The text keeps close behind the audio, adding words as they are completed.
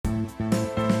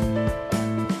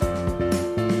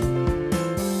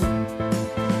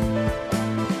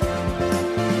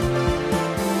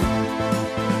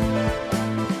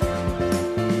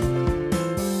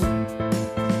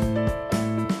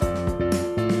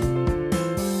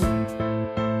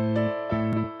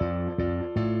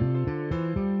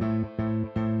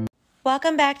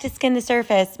Welcome back to Skin the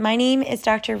Surface. My name is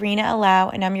Dr. Rena Allow,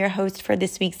 and I'm your host for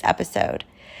this week's episode.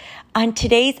 On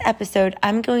today's episode,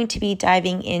 I'm going to be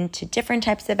diving into different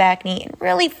types of acne and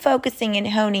really focusing and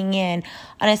honing in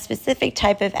on a specific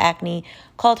type of acne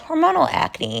called hormonal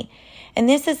acne. And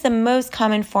this is the most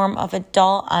common form of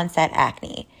adult onset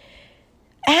acne.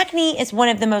 Acne is one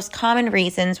of the most common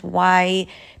reasons why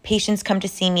patients come to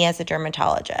see me as a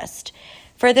dermatologist.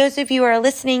 For those of you who are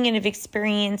listening and have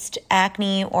experienced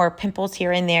acne or pimples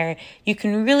here and there, you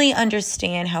can really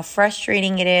understand how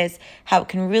frustrating it is, how it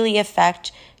can really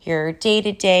affect your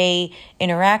day-to-day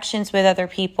interactions with other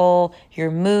people, your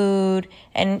mood,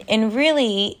 and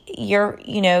really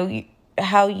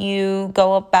how you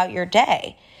go about your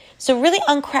day. So really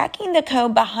uncracking the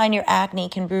code behind your acne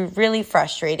can be really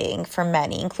frustrating for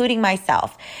many, including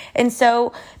myself. And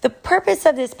so the purpose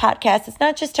of this podcast is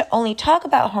not just to only talk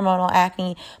about hormonal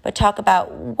acne, but talk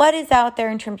about what is out there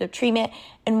in terms of treatment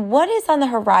and what is on the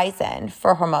horizon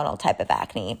for hormonal type of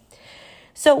acne.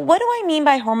 So what do I mean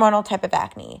by hormonal type of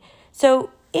acne? So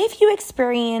if you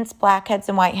experience blackheads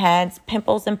and whiteheads,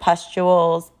 pimples and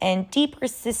pustules, and deeper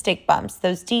cystic bumps,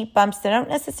 those deep bumps that don't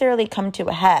necessarily come to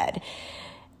a head,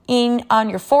 on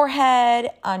your forehead,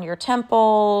 on your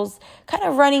temples, kind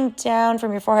of running down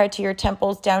from your forehead to your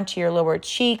temples, down to your lower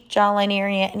cheek, jawline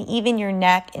area, and even your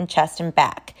neck and chest and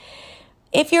back.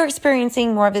 If you're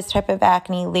experiencing more of this type of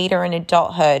acne later in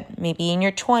adulthood, maybe in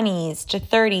your 20s to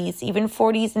 30s, even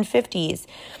 40s and 50s,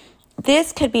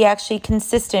 this could be actually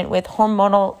consistent with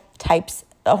hormonal type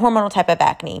of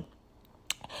acne.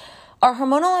 There are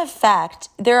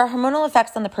hormonal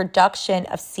effects on the production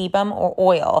of sebum or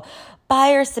oil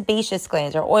by our sebaceous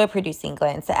glands or oil-producing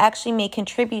glands that actually may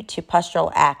contribute to pustular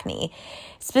acne,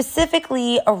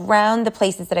 specifically around the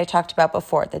places that I talked about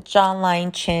before, the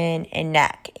jawline, chin, and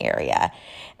neck area.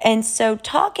 And so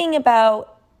talking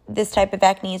about this type of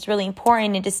acne is really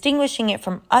important, and distinguishing it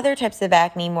from other types of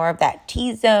acne, more of that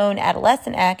T-zone,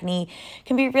 adolescent acne,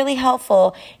 can be really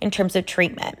helpful in terms of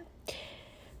treatment.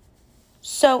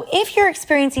 So if you're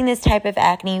experiencing this type of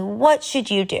acne, what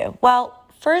should you do? Well,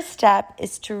 first step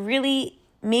is to really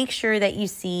make sure that you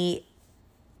see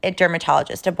a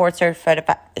dermatologist, a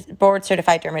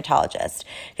board-certified dermatologist,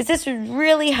 because this is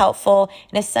really helpful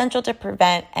and essential to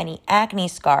prevent any acne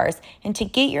scars and to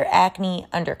get your acne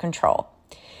under control.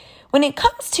 When it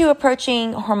comes to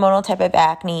approaching hormonal type of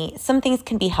acne, some things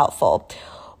can be helpful.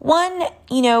 One,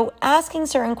 asking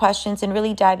certain questions and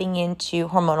really diving into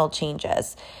hormonal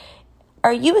changes.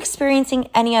 Are you experiencing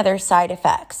any other side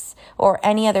effects or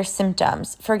any other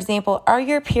symptoms? For example, are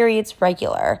your periods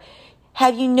regular?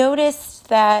 Have you noticed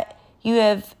that you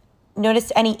have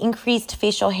noticed any increased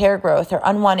facial hair growth or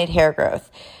unwanted hair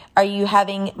growth? Are you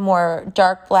having more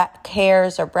dark black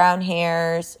hairs or brown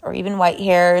hairs or even white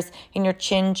hairs in your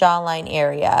chin, jawline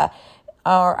area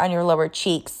or on your lower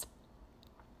cheeks?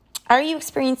 Are you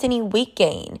experiencing any weight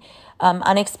gain,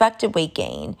 unexpected weight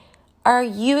gain? Are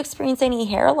you experiencing any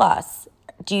hair loss?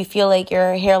 Do you feel like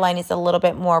your hairline is a little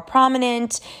bit more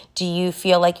prominent? Do you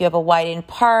feel like you have a widened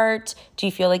part? Do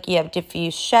you feel like you have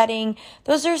diffuse shedding?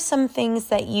 Those are some things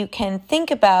that you can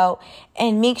think about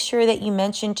and make sure that you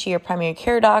mention to your primary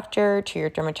care doctor, to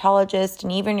your dermatologist,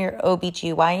 and even your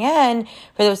OBGYN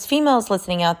for those females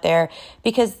listening out there,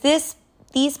 because these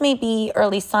may be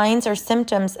early signs or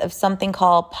symptoms of something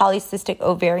called polycystic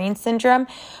ovarian syndrome,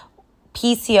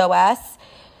 PCOS.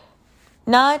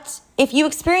 If you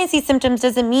experience these symptoms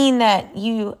doesn't mean that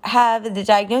you have the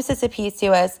diagnosis of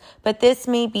PCOS, but this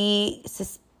may be,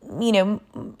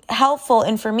 helpful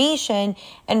information,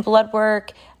 and blood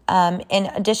work and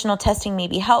additional testing may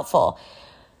be helpful.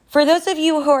 For those of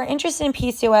you who are interested in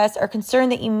PCOS or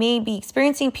concerned that you may be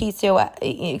experiencing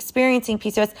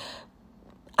PCOS,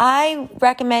 I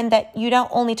recommend that you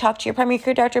don't only talk to your primary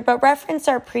care doctor, but reference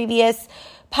our previous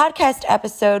podcast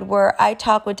episode where I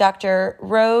talk with Dr.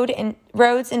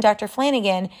 Rhodes and Dr.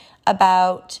 Flanagan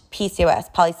about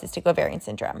PCOS, polycystic ovarian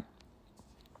syndrome.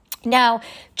 Now,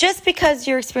 just because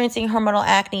you're experiencing hormonal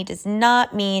acne does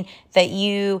not mean that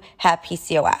you have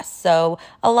PCOS. So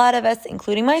a lot of us,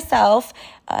 including myself,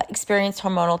 experience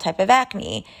hormonal type of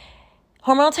acne.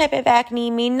 Hormonal type of acne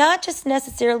may not just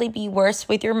necessarily be worse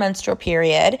with your menstrual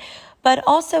period, but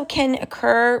also can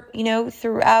occur,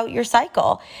 throughout your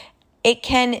cycle. It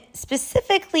can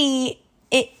specifically,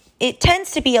 it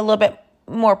tends to be a little bit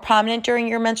more prominent during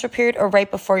your menstrual period or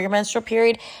right before your menstrual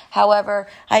period. However,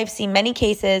 I've seen many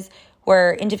cases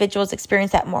where individuals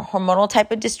experience that more hormonal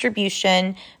type of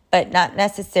distribution, but not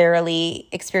necessarily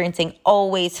experiencing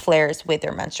always flares with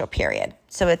their menstrual period.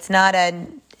 So it's not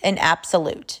an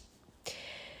absolute.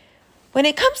 When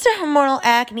it comes to hormonal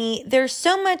acne, there's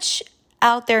so much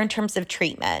out there in terms of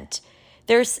treatment.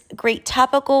 There's great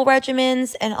topical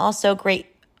regimens and also great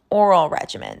oral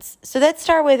regimens. So let's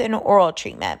start with an oral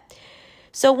treatment.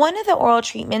 So one of the oral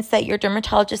treatments that your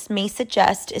dermatologist may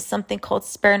suggest is something called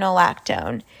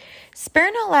spironolactone.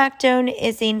 Spironolactone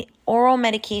is an oral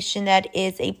medication that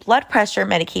is a blood pressure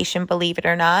medication, believe it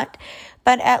or not,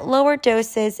 but at lower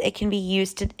doses, it can be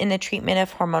used in the treatment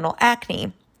of hormonal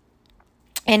acne.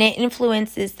 And it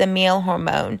influences the male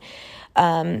hormone,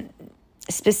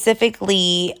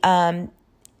 specifically,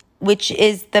 which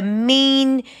is the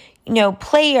main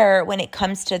player when it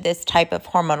comes to this type of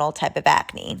hormonal type of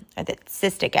acne, or the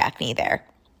cystic acne there.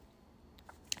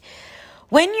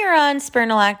 When you're on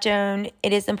spironolactone,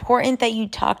 it is important that you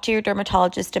talk to your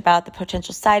dermatologist about the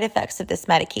potential side effects of this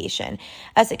medication,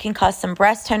 as it can cause some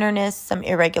breast tenderness, some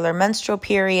irregular menstrual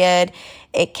period.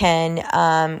 It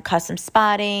can cause some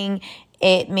spotting.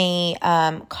 It may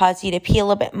cause you to pee a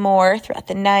little bit more throughout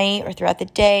the night or throughout the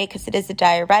day because it is a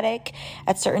diuretic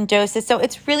at certain doses. So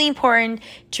it's really important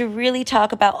to really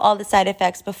talk about all the side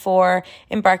effects before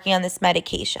embarking on this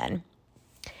medication.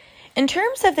 In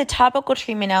terms of the topical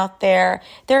treatment out there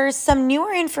is some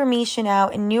newer information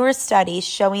out and newer studies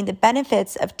showing the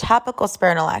benefits of topical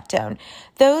spironolactone.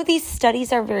 Though these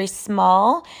studies are very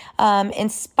small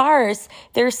and sparse,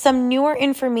 there's some newer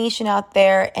information out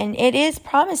there and it is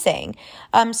promising.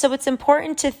 So it's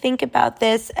important to think about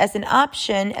this as an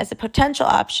option, as a potential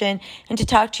option, and to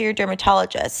talk to your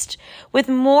dermatologist. With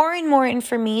more and more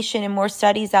information and more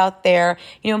studies out there,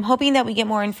 I'm hoping that we get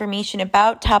more information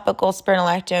about topical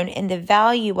spironolactone and the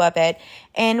value of it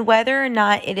and whether or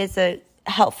not it is a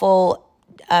helpful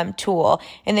tool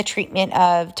in the treatment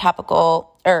of topical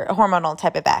or hormonal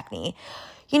type of acne.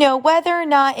 Whether or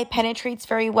not it penetrates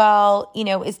very well,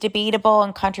 is debatable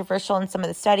and controversial in some of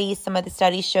the studies. Some of the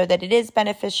studies show that it is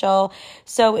beneficial.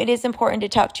 So it is important to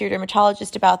talk to your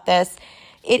dermatologist about this.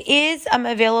 It is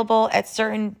available at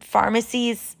certain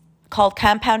pharmacies called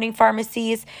compounding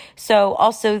pharmacies. So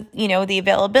also, the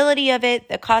availability of it,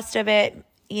 the cost of it,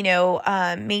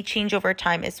 may change over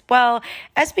time as well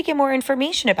as we get more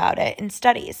information about it in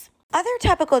studies. Other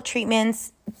topical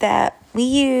treatments that we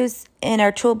use in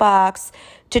our toolbox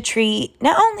to treat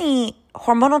not only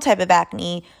hormonal type of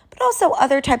acne, but also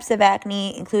other types of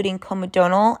acne, including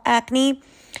comedonal acne,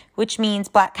 which means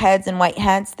blackheads and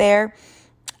whiteheads there,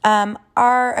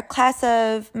 are a class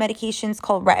of medications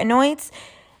called retinoids.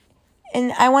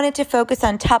 And I wanted to focus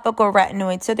on topical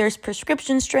retinoids. So there's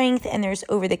prescription strength and there's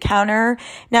over-the-counter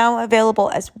now available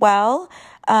as well.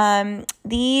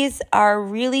 These are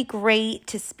really great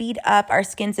to speed up our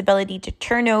skin's ability to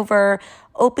turn over,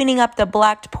 opening up the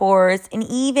blocked pores and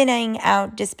evening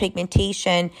out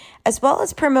dyspigmentation, as well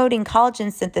as promoting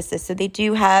collagen synthesis. So they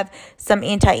do have some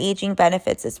anti-aging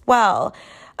benefits as well.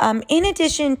 In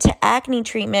addition to acne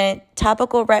treatment,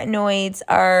 topical retinoids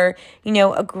are,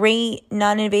 a great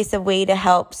non-invasive way to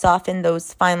help soften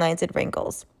those fine lines and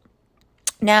wrinkles.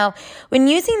 Now, when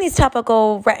using these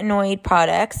topical retinoid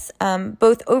products,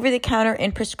 both over-the-counter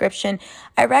and prescription,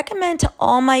 I recommend to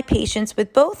all my patients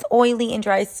with both oily and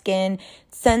dry skin,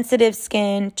 sensitive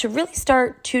skin, to really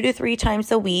start 2 to 3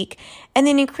 times a week and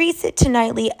then increase it to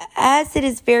nightly, as it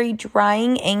is very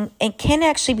drying and can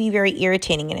actually be very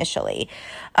irritating initially.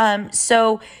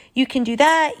 So you can do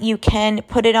that. You can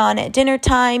put it on at dinner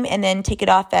time and then take it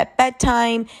off at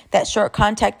bedtime. That short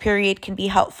contact period can be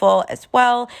helpful as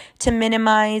well to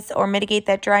minimize or mitigate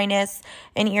that dryness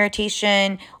and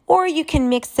irritation. Or you can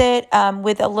mix it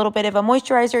with a little bit of a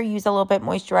moisturizer, use a little bit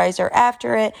moisturizer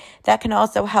after it. That can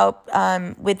also help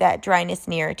with that dryness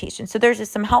and irritation. So there's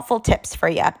just some helpful tips for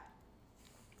you.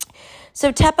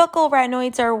 So topical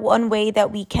retinoids are one way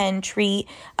that we can treat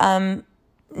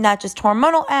not just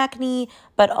hormonal acne,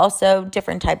 but also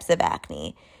different types of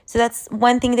acne. So that's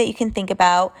one thing that you can think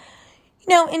about.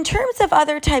 In terms of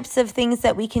other types of things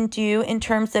that we can do in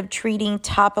terms of treating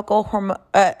topical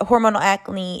hormonal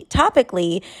acne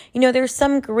topically, there's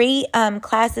some great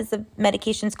classes of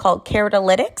medications called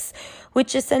keratolytics,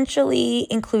 which essentially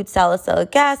include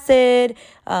salicylic acid,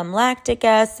 lactic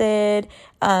acid,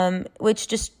 which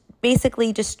just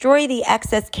basically destroy the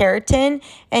excess keratin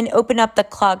and open up the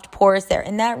clogged pores there.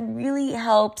 And that really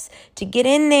helps to get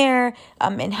in there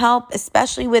and help,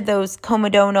 especially with those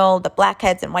comedonal, the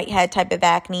blackheads and whitehead type of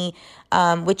acne,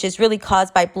 which is really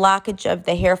caused by blockage of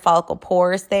the hair follicle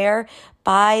pores there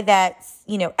by that,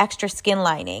 extra skin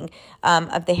lining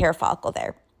of the hair follicle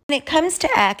there. When it comes to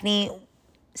acne,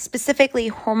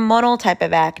 specifically hormonal type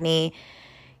of acne,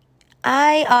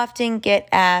 I often get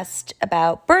asked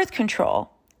about birth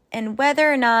control and whether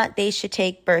or not they should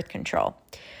take birth control.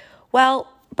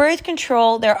 Well, birth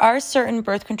control, there are certain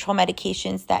birth control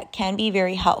medications that can be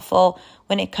very helpful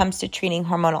when it comes to treating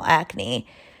hormonal acne.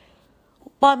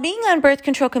 While being on birth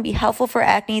control can be helpful for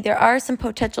acne, there are some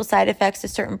potential side effects to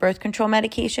certain birth control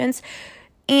medications,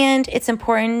 and it's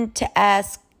important to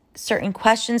ask certain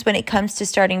questions when it comes to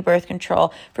starting birth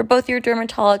control for both your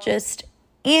dermatologist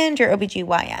and your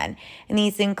OBGYN. And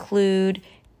these include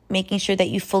making sure that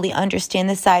you fully understand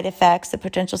the side effects, the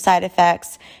potential side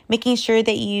effects, making sure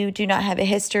that you do not have a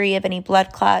history of any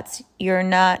blood clots, you're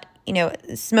not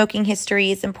smoking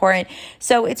history is important.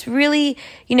 So it's really,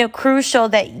 crucial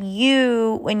that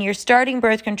you, when you're starting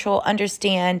birth control,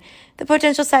 understand the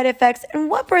potential side effects and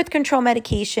what birth control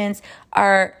medications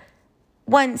are,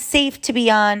 one, safe to be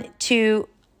on, two,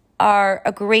 are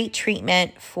a great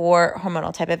treatment for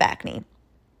hormonal type of acne.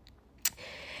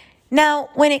 Now,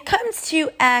 when it comes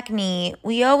to acne,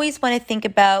 we always want to think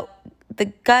about the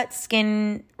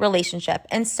gut-skin relationship.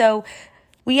 And so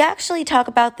we actually talk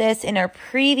about this in our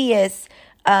previous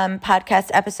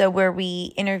podcast episode where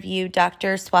we interviewed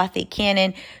Dr. Swathi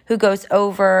Cannon, who goes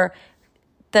over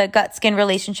the gut-skin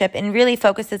relationship and really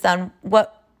focuses on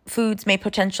what foods may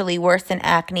potentially worsen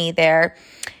acne there.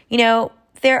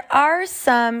 There are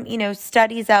some,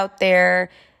 studies out there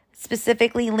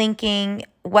specifically linking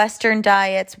Western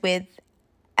diets with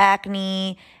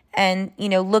acne and,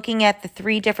 looking at the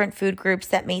 3 different food groups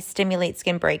that may stimulate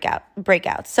skin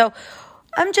breakouts. So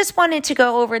I'm just wanted to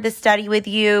go over the study with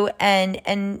you,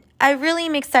 and I really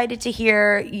am excited to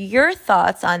hear your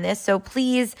thoughts on this. So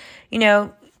please, I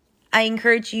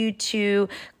encourage you to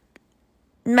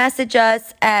message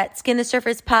us at Skin the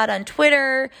Surface Pod on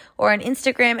Twitter or on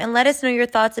Instagram and let us know your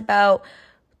thoughts about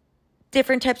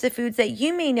different types of foods that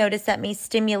you may notice that may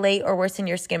stimulate or worsen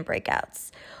your skin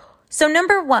breakouts. So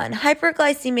number 1,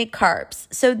 hyperglycemic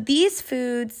carbs. So these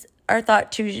foods are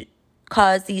thought to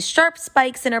cause these sharp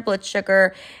spikes in our blood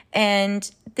sugar,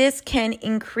 and this can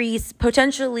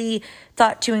potentially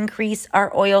thought to increase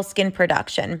our oil skin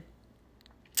production.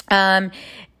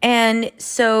 And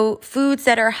so foods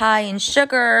that are high in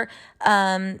sugar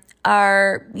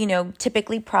are,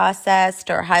 typically processed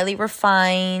or highly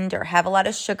refined or have a lot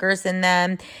of sugars in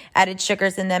them, added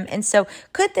sugars in them. And so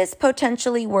could this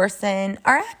potentially worsen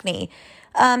our acne?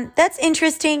 That's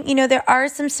interesting. There are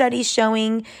some studies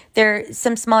showing,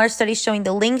 some smaller studies showing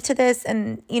the link to this,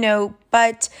 and,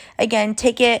 but again,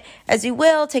 take it as you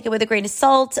will, take it with a grain of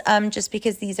salt, just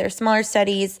because these are smaller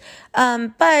studies.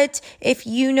 But if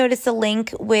you notice a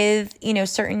link with,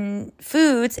 certain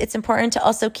foods, it's important to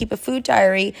also keep a food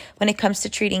diary when it comes to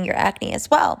treating your acne as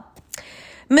well.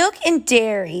 Milk and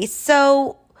dairy.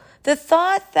 So the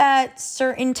thought that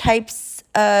certain types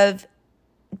of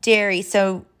dairy,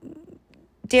 so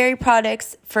dairy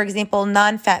products, for example,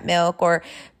 non-fat milk or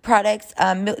products,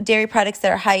 dairy products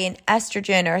that are high in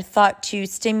estrogen are thought to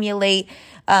stimulate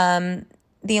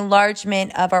the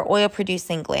enlargement of our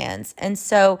oil-producing glands, and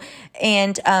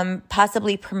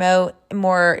possibly promote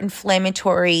more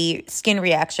inflammatory skin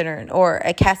reaction or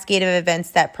a cascade of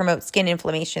events that promote skin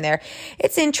inflammation there.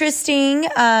 It's interesting.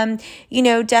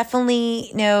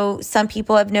 Definitely, some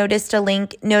people have noted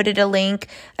a link.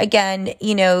 Again,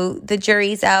 the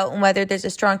jury's out on whether there's a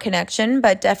strong connection,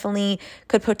 but definitely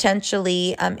could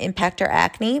potentially impact our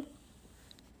acne.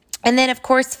 And then, of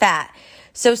course, fat.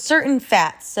 So certain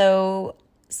fats,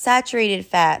 saturated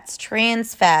fats,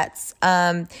 trans fats,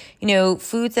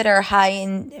 foods that are high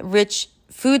in rich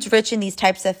in these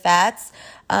types of fats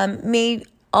may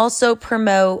also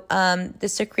promote the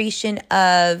secretion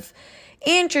of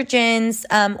androgens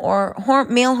or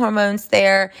male hormones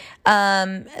there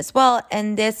as well.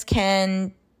 And this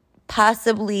can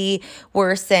possibly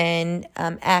worsen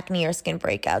acne or skin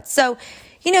breakouts. So,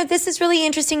 this is really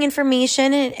interesting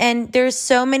information, and there's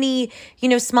so many,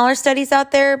 smaller studies out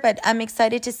there, but I'm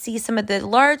excited to see some of the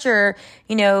larger,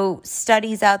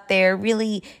 studies out there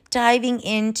really diving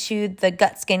into the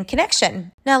gut-skin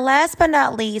connection. Now, last but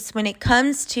not least, when it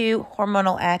comes to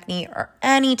hormonal acne or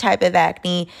any type of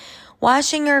acne,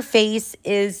 washing your face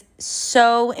is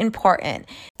so important,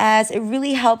 as it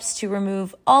really helps to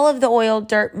remove all of the oil,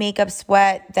 dirt, makeup,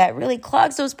 sweat that really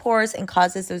clogs those pores and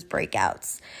causes those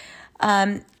breakouts.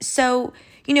 So,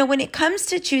 when it comes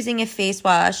to choosing a face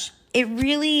wash, it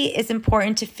really is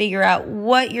important to figure out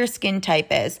what your skin type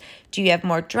is. Do you have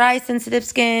more dry, sensitive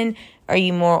skin? Are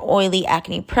you more oily,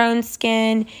 acne-prone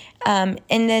skin? And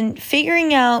then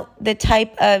figuring out the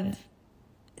type of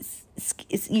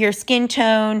your skin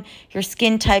tone, your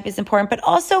skin type is important, but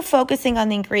also focusing on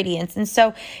the ingredients. And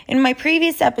so in my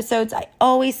previous episodes, I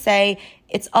always say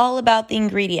it's all about the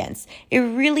ingredients. It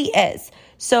really is.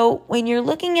 So when you're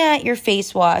looking at your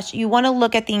face wash, you want to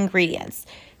look at the ingredients.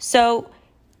 So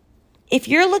if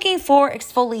you're looking for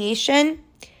exfoliation,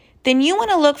 then you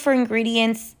want to look for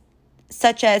ingredients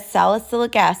such as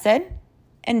salicylic acid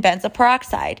and benzoyl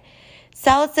peroxide.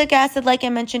 Salicylic acid, like I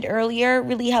mentioned earlier,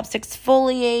 really helps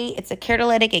exfoliate. It's a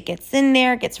keratolytic. It gets in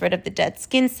there, gets rid of the dead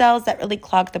skin cells that really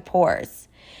clog the pores.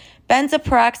 Benzoyl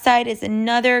peroxide is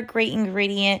another great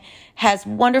ingredient, has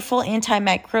wonderful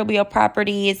antimicrobial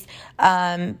properties,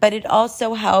 but it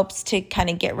also helps to kind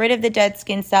of get rid of the dead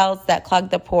skin cells that clog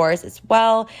the pores as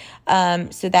well,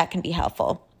 so that can be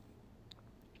helpful.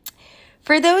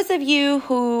 For those of you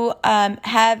who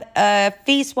have a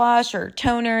face wash or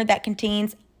toner that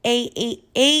contains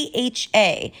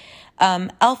AHA,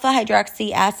 alpha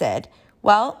hydroxy acid,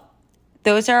 well,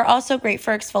 those are also great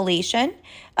for exfoliation,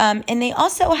 and they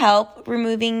also help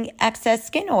removing excess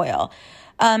skin oil.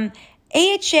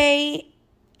 AHA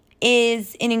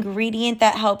is an ingredient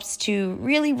that helps to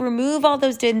really remove all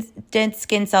those dead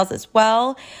skin cells as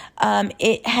well.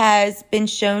 It has been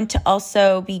shown to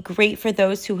also be great for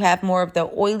those who have more of the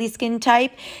oily skin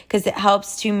type because it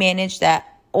helps to manage that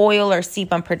oil or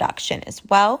sebum production as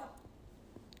well.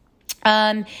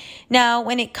 Now,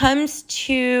 when it comes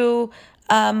to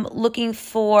looking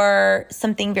for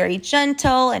something very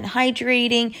gentle and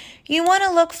hydrating, you want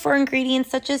to look for ingredients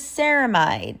such as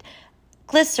ceramide,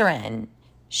 glycerin,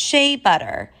 shea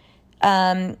butter.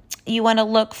 You want to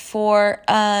look for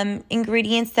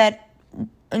ingredients that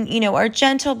are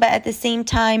gentle, but at the same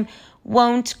time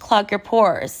won't clog your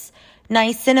pores.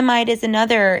 Niacinamide is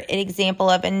another example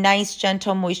of a nice,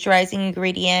 gentle moisturizing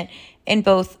ingredient in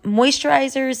both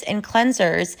moisturizers and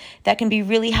cleansers that can be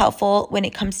really helpful when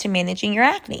it comes to managing your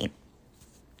acne.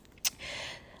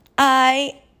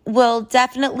 I will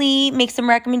definitely make some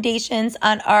recommendations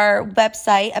on our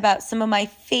website about some of my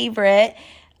favorite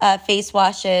face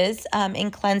washes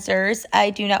and cleansers.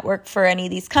 I do not work for any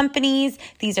of these companies.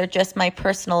 These are just my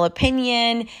personal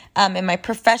opinion and my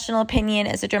professional opinion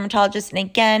as a dermatologist. And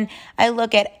again, I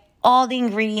look at all the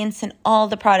ingredients and all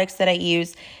the products that I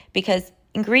use because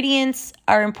ingredients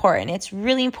are important. It's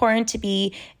really important to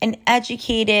be an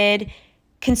educated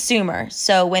consumer.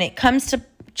 So when it comes to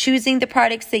choosing the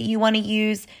products that you want to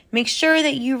use, make sure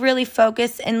that you really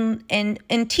focus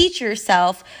and teach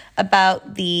yourself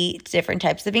about the different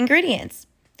types of ingredients.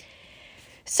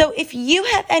 So if you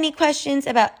have any questions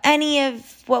about any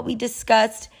of what we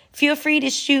discussed, feel free to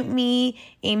shoot me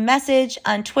a message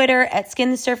on Twitter at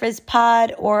Skin the Surface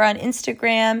Pod or on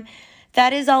Instagram.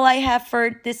 That is all I have for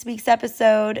this week's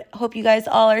episode. Hope you guys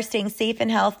all are staying safe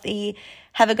and healthy.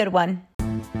 Have a good one.